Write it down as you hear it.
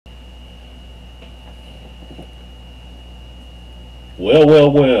Well,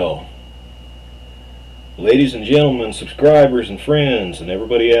 well, well. Ladies and gentlemen, subscribers and friends, and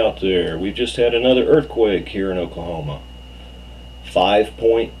everybody out there, we've just had another earthquake here in Oklahoma.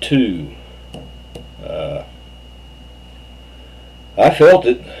 5.2. Uh, I felt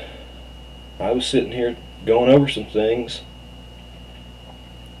it. I was sitting here going over some things,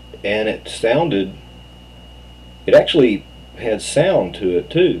 and it actually had sound to it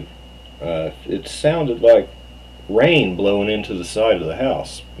too. It sounded like rain blowing into the side of the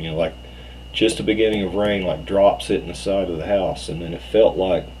house. Like just the beginning of rain, like drops hitting the side of the house, and then it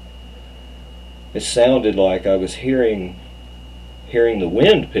sounded like I was hearing the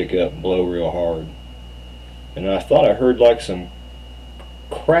wind pick up and blow real hard, and I thought I heard like some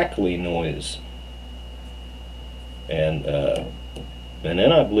crackly noise, and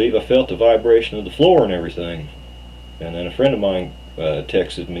then I believe I felt the vibration of the floor and everything. And then a friend of mine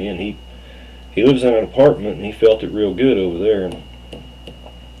texted me, and he lives in an apartment, and he felt it real good over there. And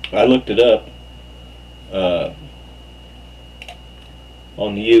I looked it up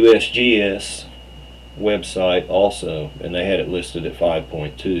on the USGS website also, and they had it listed at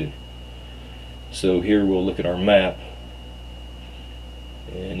 5.2. So here we'll look at our map,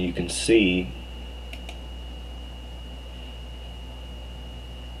 and you can see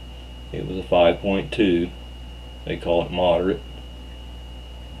it was a 5.2. They call it moderate.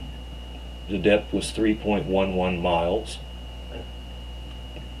 The depth was 3.11 miles.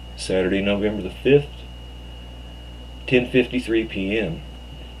 Saturday, November the 5th, 10:53 p.m.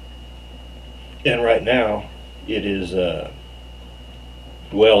 And right now it is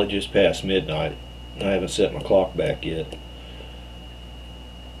well, it just passed midnight. I haven't set my clock back yet.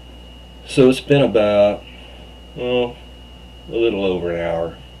 So it's been about a little over an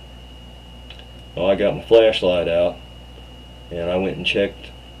hour. Well, I got my flashlight out, and I went and checked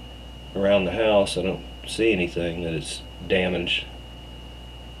around the house. I don't see anything that is damaged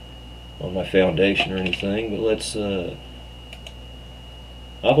on my foundation or anything, but let's I've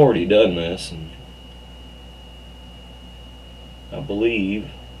already done this, and I believe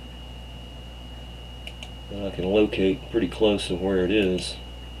that I can locate pretty close to where it is.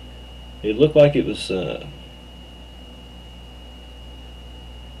 It looked like it was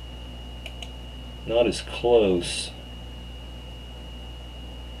not as close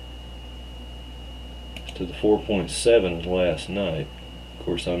to the 4.7 as last night. Of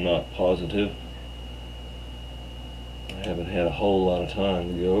course, I'm not positive. I haven't had a whole lot of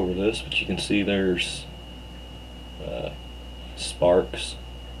time to go over this, but you can see there's sparks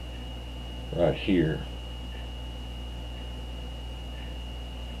right here.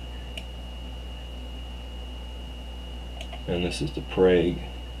 And this is the Prague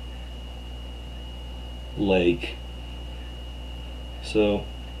Lake. So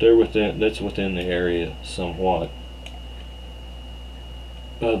that's within the area somewhat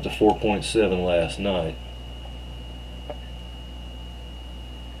of the 4.7 last night.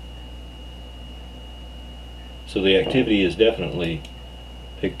 So the activity is definitely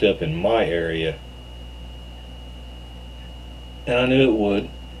picked up in my area, and I knew it would.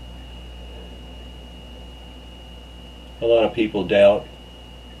 A lot of people doubt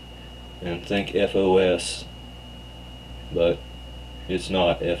and think FOS, but it's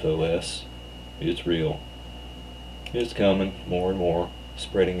not FOS. It's real. It's coming more and more,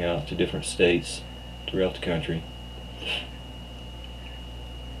 spreading out to different states throughout the country,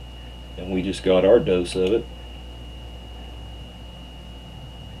 and we just got our dose of it.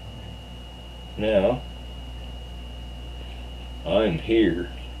 Now I'm here.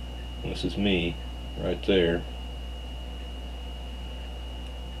 This is me right there,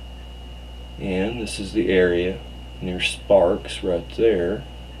 and this is the area near Sparks right there.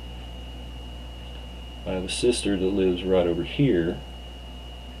 I have a sister that lives right over here,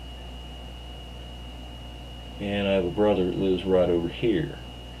 and I have a brother that lives right over here,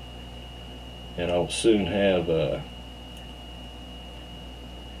 and I'll soon have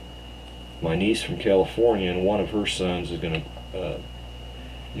my niece from California, and one of her sons is going to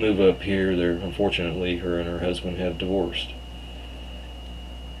move up here. Unfortunately, her and her husband have divorced,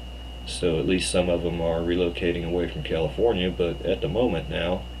 so at least some of them are relocating away from California. But at the moment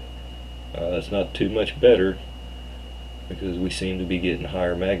now, it's not too much better, because we seem to be getting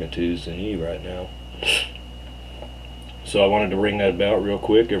higher magnitudes than you right now. So I wanted to ring that about real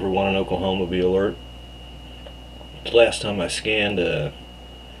quick. Everyone in Oklahoma be alert. The last time I scanned the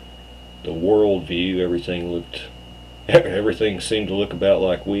world view, everything seemed to look about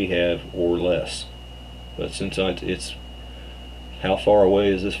like we have, or less. But since it's how far away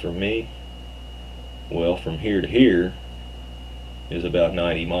is this from me? Well, from here to here is about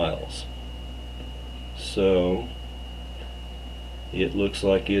 90 miles. So it looks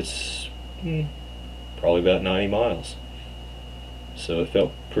like it's probably about 90 miles. So it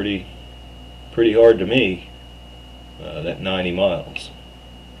felt pretty hard to me, that 90 miles.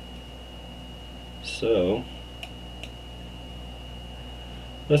 So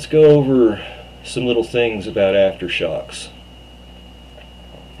let's go over some little things about aftershocks.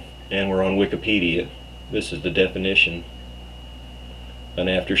 And we're on Wikipedia. This is the definition. An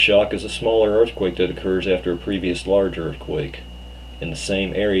aftershock is a smaller earthquake that occurs after a previous large earthquake in the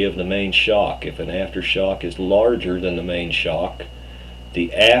same area of the main shock. If an aftershock is larger than the main shock,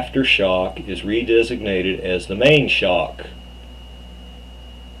 the aftershock is redesignated as the main shock,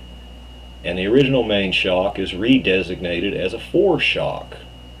 and the original main shock is redesignated as a foreshock.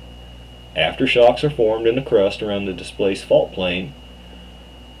 Aftershocks are formed in the crust around the displaced fault plane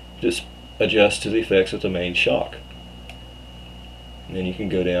to adjust to the effects of the main shock. And then you can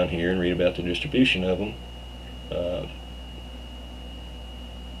go down here and read about the distribution of them.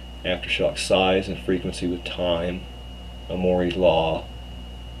 Aftershock size and frequency with time, Amori's law,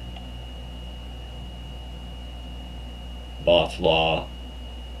 Bott's law,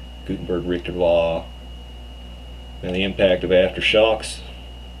 Gutenberg-Richter law, and the impact of aftershocks.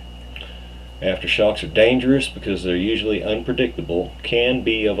 Aftershocks are dangerous because they're usually unpredictable, can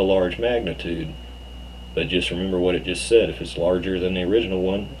be of a large magnitude. But just remember what it just said. If it's larger than the original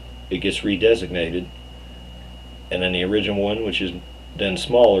one, it gets redesignated. And then the original one, which is then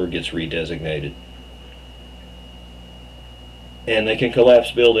smaller, gets redesignated. And they can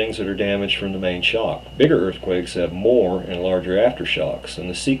collapse buildings that are damaged from the main shock. Bigger earthquakes have more and larger aftershocks, and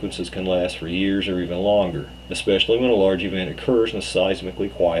the sequences can last for years or even longer, especially when a large event occurs in a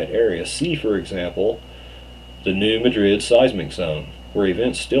seismically quiet area. See, for example, the New Madrid seismic zone, where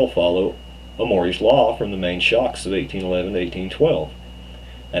events still follow Amori's law from the main shocks of 1811 to 1812.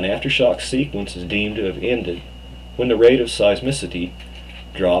 An aftershock sequence is deemed to have ended when the rate of seismicity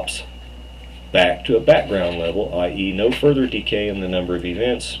drops back to a background level, i.e. no further decay in the number of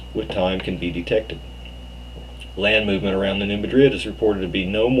events with time can be detected. Land movement around the New Madrid is reported to be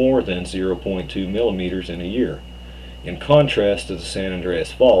no more than 0.2 millimeters in a year, in contrast to the San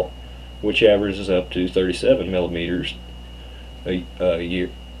Andreas Fault, which averages up to 37 millimeters a year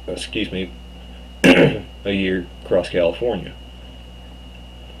across California.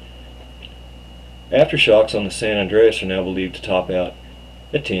 Aftershocks on the San Andreas are now believed to top out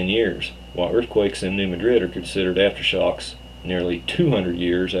at 10 years, while earthquakes in New Madrid are considered aftershocks nearly 200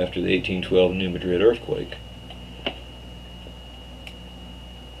 years after the 1812 New Madrid earthquake.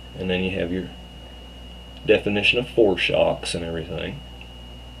 And then you have your definition of foreshocks and everything.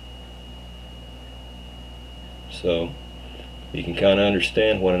 So you can kind of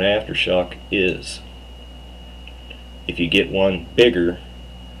understand what an aftershock is. If you get one bigger,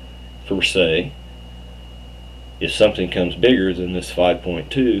 for say, if something comes bigger than this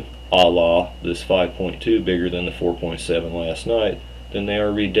 5.2, a la this 5.2 bigger than the 4.7 last night, then they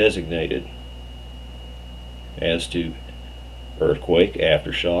are redesignated as to earthquake,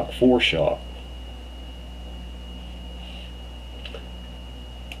 aftershock, foreshock.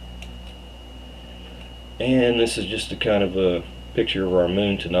 And this is just a kind of a picture of our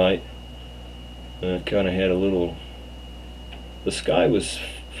moon tonight. It kind of had a little, the sky was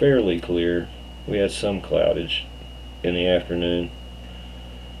fairly clear. We had some cloudage in the afternoon.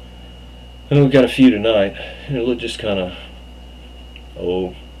 And we got a few tonight, and it looked just kind of,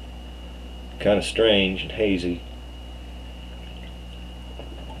 kind of strange and hazy.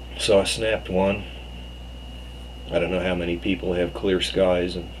 So I snapped one. I don't know how many people have clear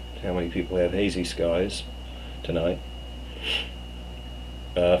skies and how many people have hazy skies tonight.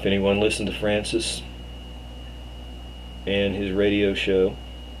 If anyone listened to Francis and his radio show,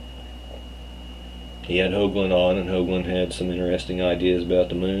 he had Hoagland on, and Hoagland had some interesting ideas about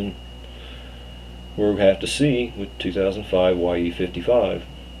the moon. We'll have to see with 2005 YE55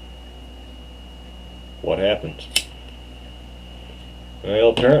 what happens. Well,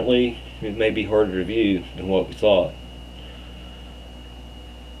 apparently it may be harder to view than what we thought.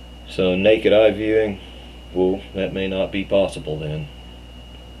 So naked eye viewing, well, that may not be possible then.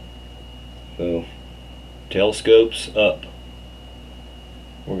 So telescopes up.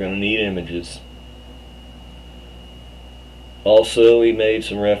 We're going to need images. Also, he made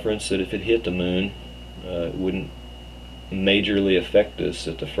some reference that if it hit the moon, it wouldn't majorly affect us,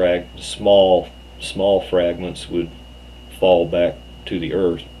 that the small fragments would fall back to the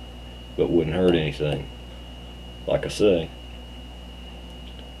earth, but wouldn't hurt anything. Like I say,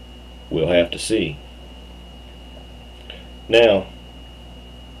 we'll have to see. Now,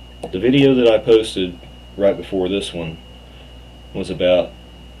 the video that I posted right before this one was about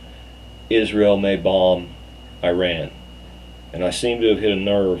Israel may bomb Iran. And I seem to have hit a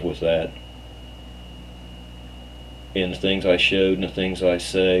nerve with that in the things I showed and the things I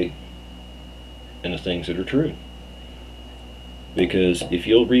say and the things that are true. Because if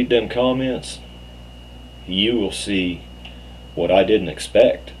you'll read them comments, you will see what I didn't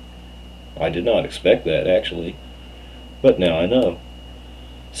expect. I did not expect that, actually, but now I know.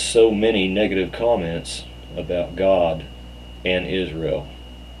 So many negative comments about God and Israel.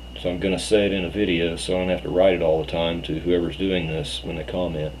 So I'm going to say it in a video so I don't have to write it all the time to whoever's doing this when they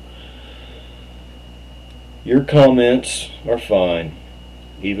comment. Your comments are fine,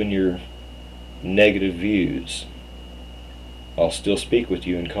 even your negative views. I'll still speak with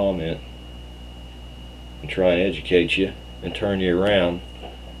you and comment and try and educate you and turn you around,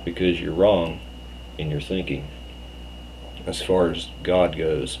 because you're wrong in your thinking as far as God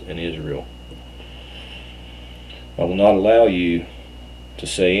goes and Israel. I will not allow you to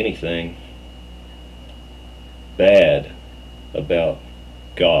say anything bad about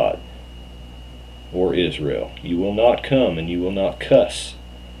God or Israel. You will not come and you will not cuss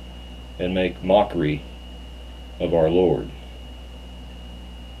and make mockery of our Lord.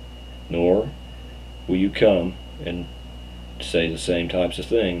 Nor will you come and say the same types of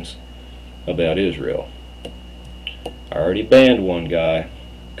things about Israel. I already banned one guy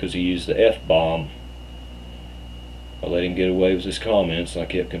because he used the F-bomb. I let him get away with his comments, and I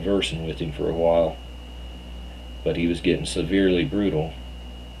kept conversing with him for a while, but he was getting severely brutal.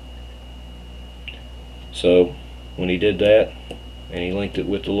 So when he did that and he linked it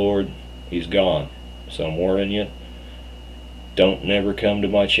with the Lord, he's gone. So I'm warning you, don't never come to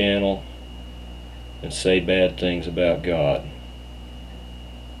my channel and say bad things about God,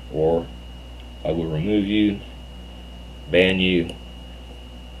 or I will remove you, ban you,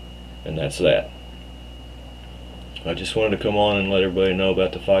 and that's that. I just wanted to come on and let everybody know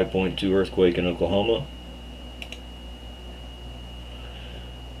about the 5.2 earthquake in Oklahoma.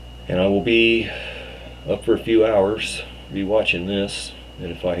 And I will be up for a few hours, be watching this,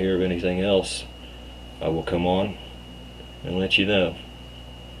 and if I hear of anything else, I will come on and let you know.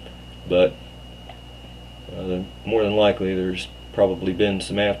 But more than likely there's probably been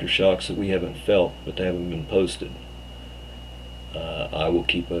some aftershocks that we haven't felt, but they haven't been posted. I will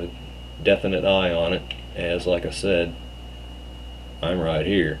keep a definite eye on it, as like I said, I'm right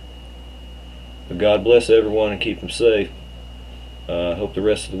here. But God bless everyone and keep them safe. I hope the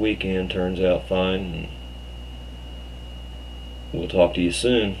rest of the weekend turns out fine, and we'll talk to you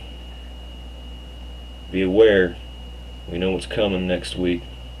soon. Be aware, we know what's coming next week.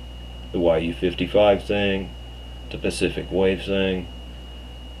 The YU-55 thing, the Pacific Wave thing.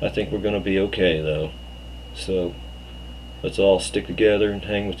 I think we're going to be okay though. So let's all stick together and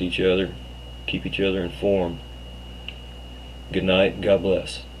hang with each other, keep each other informed. Good night and God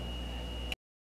bless.